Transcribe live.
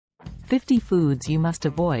50 foods you must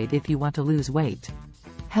avoid if you want to lose weight.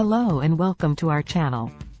 Hello and welcome to our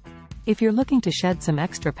channel. If you're looking to shed some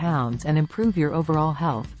extra pounds and improve your overall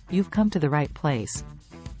health, you've come to the right place.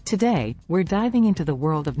 Today, we're diving into the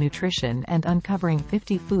world of nutrition and uncovering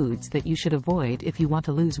 50 foods that you should avoid if you want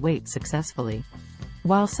to lose weight successfully.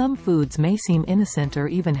 While some foods may seem innocent or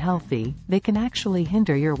even healthy, they can actually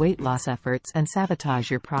hinder your weight loss efforts and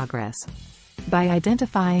sabotage your progress. By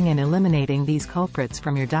identifying and eliminating these culprits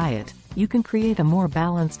from your diet, you can create a more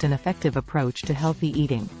balanced and effective approach to healthy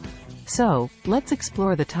eating. So, let's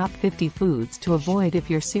explore the top 50 foods to avoid if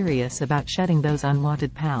you're serious about shedding those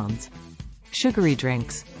unwanted pounds. Sugary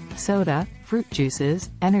drinks. Soda, fruit juices,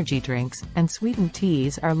 energy drinks, and sweetened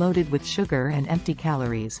teas are loaded with sugar and empty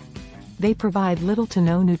calories. They provide little to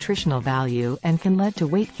no nutritional value and can lead to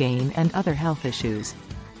weight gain and other health issues.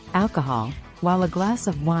 Alcohol. While a glass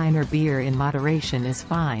of wine or beer in moderation is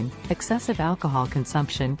fine, excessive alcohol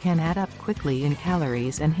consumption can add up quickly in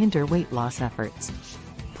calories and hinder weight loss efforts.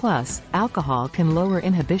 Plus, alcohol can lower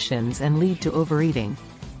inhibitions and lead to overeating.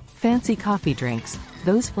 Fancy coffee drinks.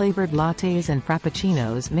 Those flavored lattes and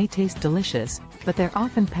frappuccinos may taste delicious, but they're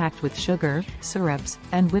often packed with sugar, syrups,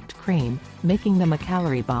 and whipped cream, making them a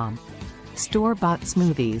calorie bomb. Store-bought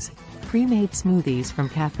smoothies. Pre-made smoothies from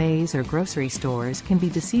cafes or grocery stores can be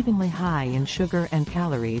deceivingly high in sugar and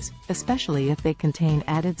calories, especially if they contain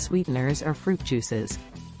added sweeteners or fruit juices.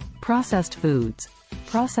 Processed foods.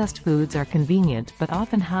 Processed foods are convenient but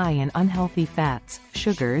often high in unhealthy fats,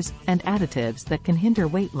 sugars, and additives that can hinder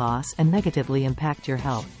weight loss and negatively impact your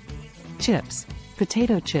health. Chips.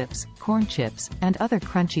 Potato chips, corn chips, and other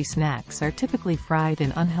crunchy snacks are typically fried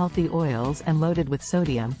in unhealthy oils and loaded with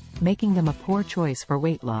sodium, making them a poor choice for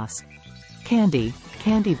weight loss. Candy.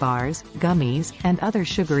 Candy bars, gummies, and other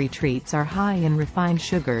sugary treats are high in refined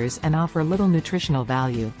sugars and offer little nutritional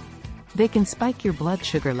value. They can spike your blood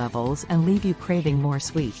sugar levels and leave you craving more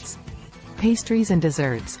sweets. Pastries and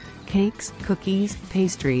desserts. Cakes, cookies,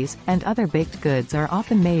 pastries, and other baked goods are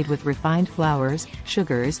often made with refined flours,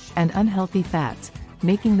 sugars, and unhealthy fats,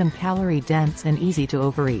 making them calorie-dense and easy to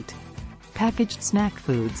overeat. Packaged snack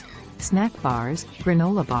foods. Snack bars,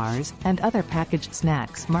 granola bars, and other packaged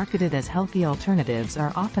snacks marketed as healthy alternatives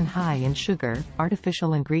are often high in sugar,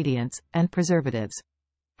 artificial ingredients, and preservatives.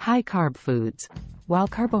 High-carb foods. While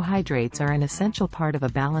carbohydrates are an essential part of a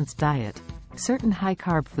balanced diet, certain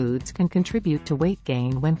high-carb foods can contribute to weight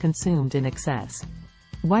gain when consumed in excess.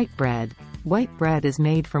 White bread. White bread is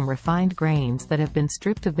made from refined grains that have been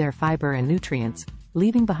stripped of their fiber and nutrients,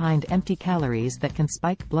 leaving behind empty calories that can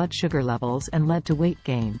spike blood sugar levels and lead to weight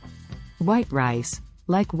gain. White rice.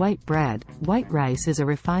 Like white bread, white rice is a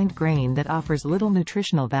refined grain that offers little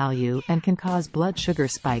nutritional value and can cause blood sugar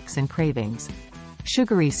spikes and cravings.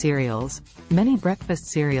 Sugary cereals. Many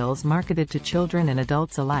breakfast cereals marketed to children and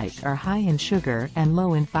adults alike are high in sugar and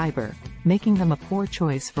low in fiber, making them a poor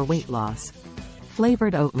choice for weight loss.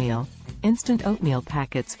 Flavored oatmeal. Instant oatmeal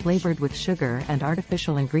packets flavored with sugar and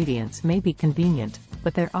artificial ingredients may be convenient,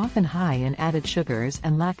 but they're often high in added sugars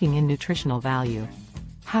and lacking in nutritional value.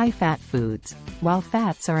 High-fat foods. While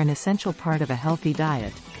fats are an essential part of a healthy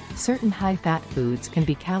diet, certain high-fat foods can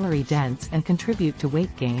be calorie-dense and contribute to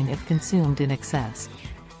weight gain if consumed in excess.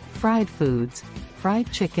 Fried foods. Fried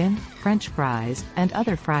chicken, French fries, and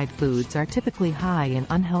other fried foods are typically high in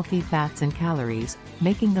unhealthy fats and calories,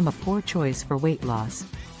 making them a poor choice for weight loss.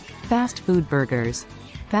 Fast food burgers.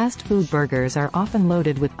 Fast food burgers are often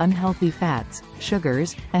loaded with unhealthy fats,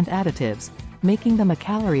 sugars, and additives, making them a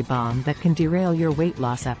calorie bomb that can derail your weight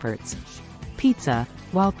loss efforts. Pizza.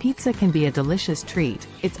 While pizza can be a delicious treat,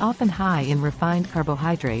 it's often high in refined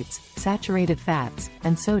carbohydrates, saturated fats,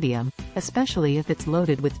 and sodium, especially if it's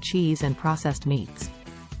loaded with cheese and processed meats.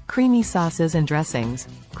 Creamy sauces and dressings.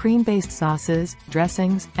 Cream-based sauces,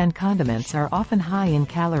 dressings, and condiments are often high in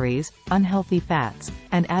calories, unhealthy fats,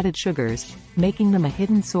 and added sugars, making them a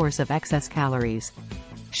hidden source of excess calories.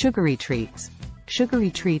 Sugary treats.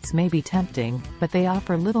 Sugary treats may be tempting, but they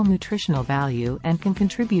offer little nutritional value and can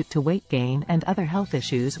contribute to weight gain and other health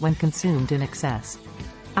issues when consumed in excess.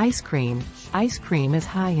 Ice cream. Ice cream is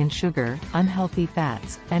high in sugar, unhealthy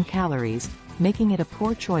fats, and calories, making it a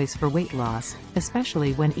poor choice for weight loss,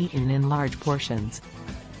 especially when eaten in large portions.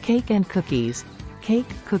 Cake and cookies. Cake,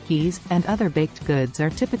 cookies, and other baked goods are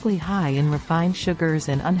typically high in refined sugars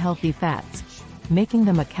and unhealthy fats, making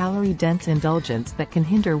them a calorie-dense indulgence that can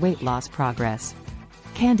hinder weight loss progress.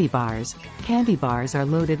 Candy bars. Candy bars are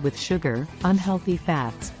loaded with sugar, unhealthy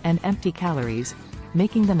fats, and empty calories,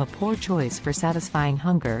 making them a poor choice for satisfying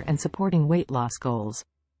hunger and supporting weight loss goals.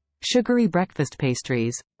 Sugary breakfast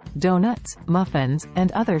pastries. Donuts, muffins,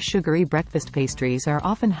 and other sugary breakfast pastries are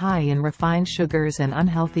often high in refined sugars and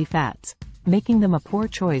unhealthy fats, making them a poor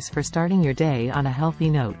choice for starting your day on a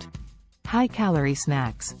healthy note. High-calorie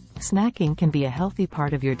snacks. Snacking can be a healthy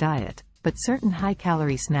part of your diet, but certain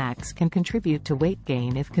high-calorie snacks can contribute to weight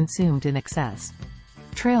gain if consumed in excess.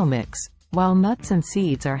 Trail mix. While nuts and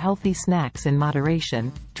seeds are healthy snacks in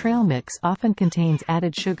moderation, trail mix often contains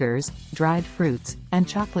added sugars, dried fruits, and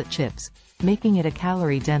chocolate chips, making it a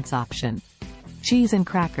calorie-dense option. Cheese and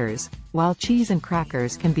crackers. While cheese and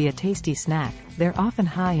crackers can be a tasty snack, they're often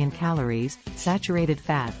high in calories, saturated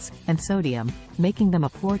fats, and sodium, making them a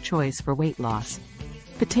poor choice for weight loss.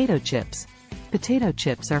 Potato chips. Potato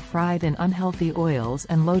chips are fried in unhealthy oils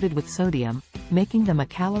and loaded with sodium, making them a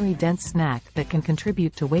calorie-dense snack that can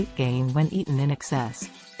contribute to weight gain when eaten in excess.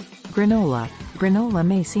 Granola. Granola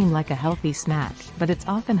may seem like a healthy snack, but it's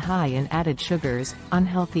often high in added sugars,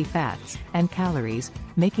 unhealthy fats, and calories,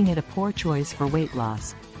 making it a poor choice for weight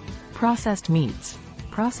loss. Processed meats.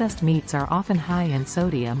 Processed meats are often high in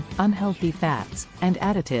sodium, unhealthy fats, and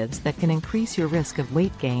additives that can increase your risk of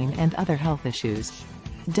weight gain and other health issues.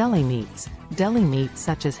 Deli meats. Deli meats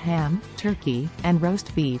such as ham, turkey, and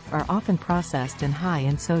roast beef are often processed and high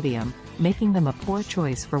in sodium, making them a poor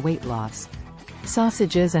choice for weight loss.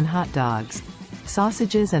 Sausages and hot dogs.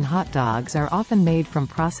 Sausages and hot dogs are often made from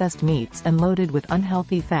processed meats and loaded with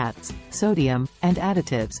unhealthy fats, sodium, and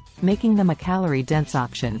additives, making them a calorie-dense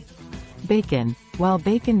option. Bacon. While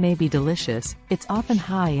bacon may be delicious, it's often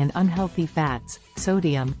high in unhealthy fats,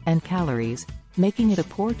 sodium, and calories, making it a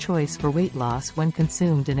poor choice for weight loss when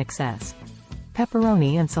consumed in excess.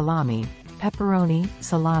 Pepperoni and salami. Pepperoni,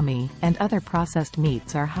 salami, and other processed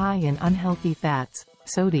meats are high in unhealthy fats,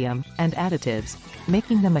 sodium, and additives,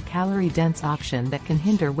 making them a calorie-dense option that can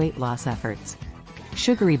hinder weight loss efforts.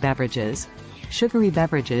 Sugary beverages. Sugary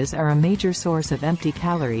beverages are a major source of empty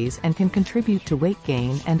calories and can contribute to weight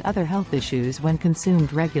gain and other health issues when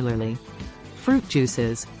consumed regularly. Fruit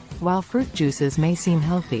juices. While fruit juices may seem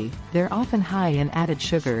healthy, they're often high in added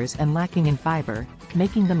sugars and lacking in fiber,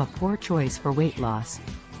 making them a poor choice for weight loss.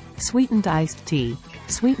 Sweetened iced tea.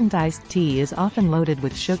 Sweetened iced tea is often loaded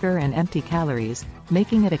with sugar and empty calories,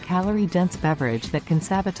 making it a calorie-dense beverage that can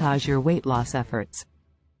sabotage your weight loss efforts.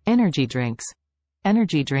 Energy drinks.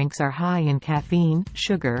 Energy drinks are high in caffeine,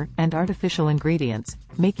 sugar, and artificial ingredients,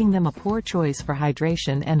 making them a poor choice for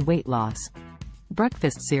hydration and weight loss.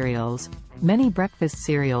 Breakfast cereals. Many breakfast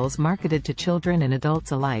cereals marketed to children and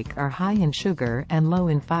adults alike are high in sugar and low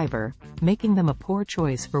in fiber, making them a poor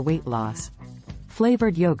choice for weight loss.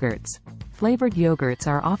 Flavored yogurts. Flavored yogurts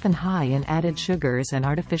are often high in added sugars and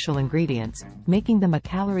artificial ingredients, making them a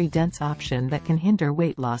calorie-dense option that can hinder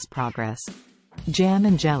weight loss progress. Jam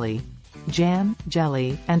and jelly. Jam,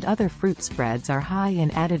 jelly, and other fruit spreads are high in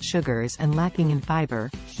added sugars and lacking in fiber,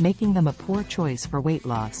 making them a poor choice for weight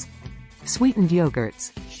loss. Sweetened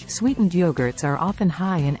yogurts. Sweetened yogurts are often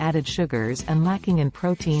high in added sugars and lacking in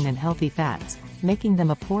protein and healthy fats, making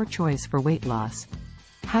them a poor choice for weight loss.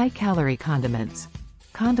 High-calorie condiments.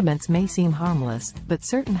 Condiments may seem harmless, but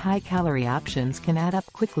certain high-calorie options can add up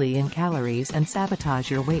quickly in calories and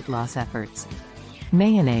sabotage your weight loss efforts.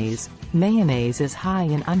 Mayonnaise. Mayonnaise is high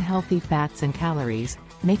in unhealthy fats and calories,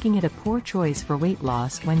 making it a poor choice for weight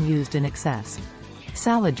loss when used in excess.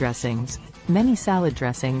 Salad dressings. Many salad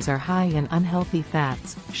dressings are high in unhealthy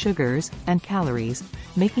fats, sugars, and calories,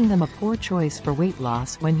 making them a poor choice for weight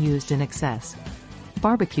loss when used in excess.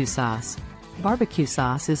 Barbecue sauce. Barbecue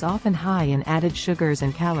sauce is often high in added sugars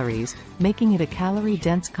and calories, making it a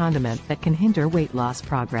calorie-dense condiment that can hinder weight loss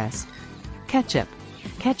progress. Ketchup.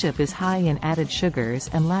 Ketchup is high in added sugars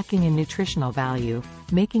and lacking in nutritional value,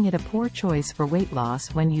 making it a poor choice for weight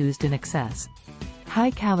loss when used in excess.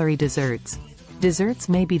 High-calorie desserts. Desserts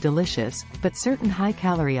may be delicious, but certain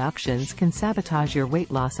high-calorie options can sabotage your weight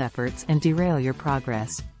loss efforts and derail your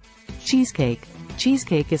progress. Cheesecake.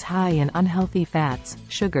 Cheesecake is high in unhealthy fats,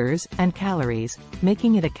 sugars, and calories,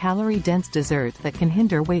 making it a calorie-dense dessert that can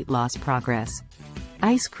hinder weight loss progress.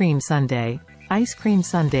 Ice cream sundae. Ice cream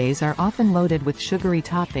sundaes are often loaded with sugary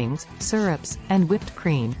toppings, syrups, and whipped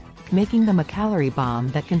cream, making them a calorie bomb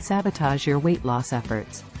that can sabotage your weight loss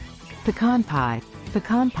efforts. Pecan pie.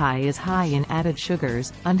 Pecan pie is high in added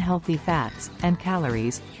sugars, unhealthy fats, and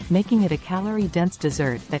calories, making it a calorie-dense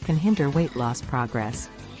dessert that can hinder weight loss progress.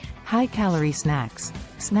 High-calorie snacks.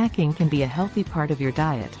 Snacking can be a healthy part of your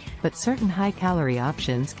diet, but certain high-calorie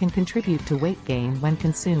options can contribute to weight gain when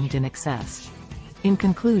consumed in excess. In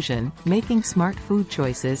conclusion, making smart food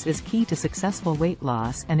choices is key to successful weight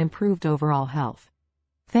loss and improved overall health.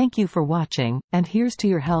 Thank you for watching, and here's to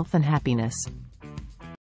your health and happiness.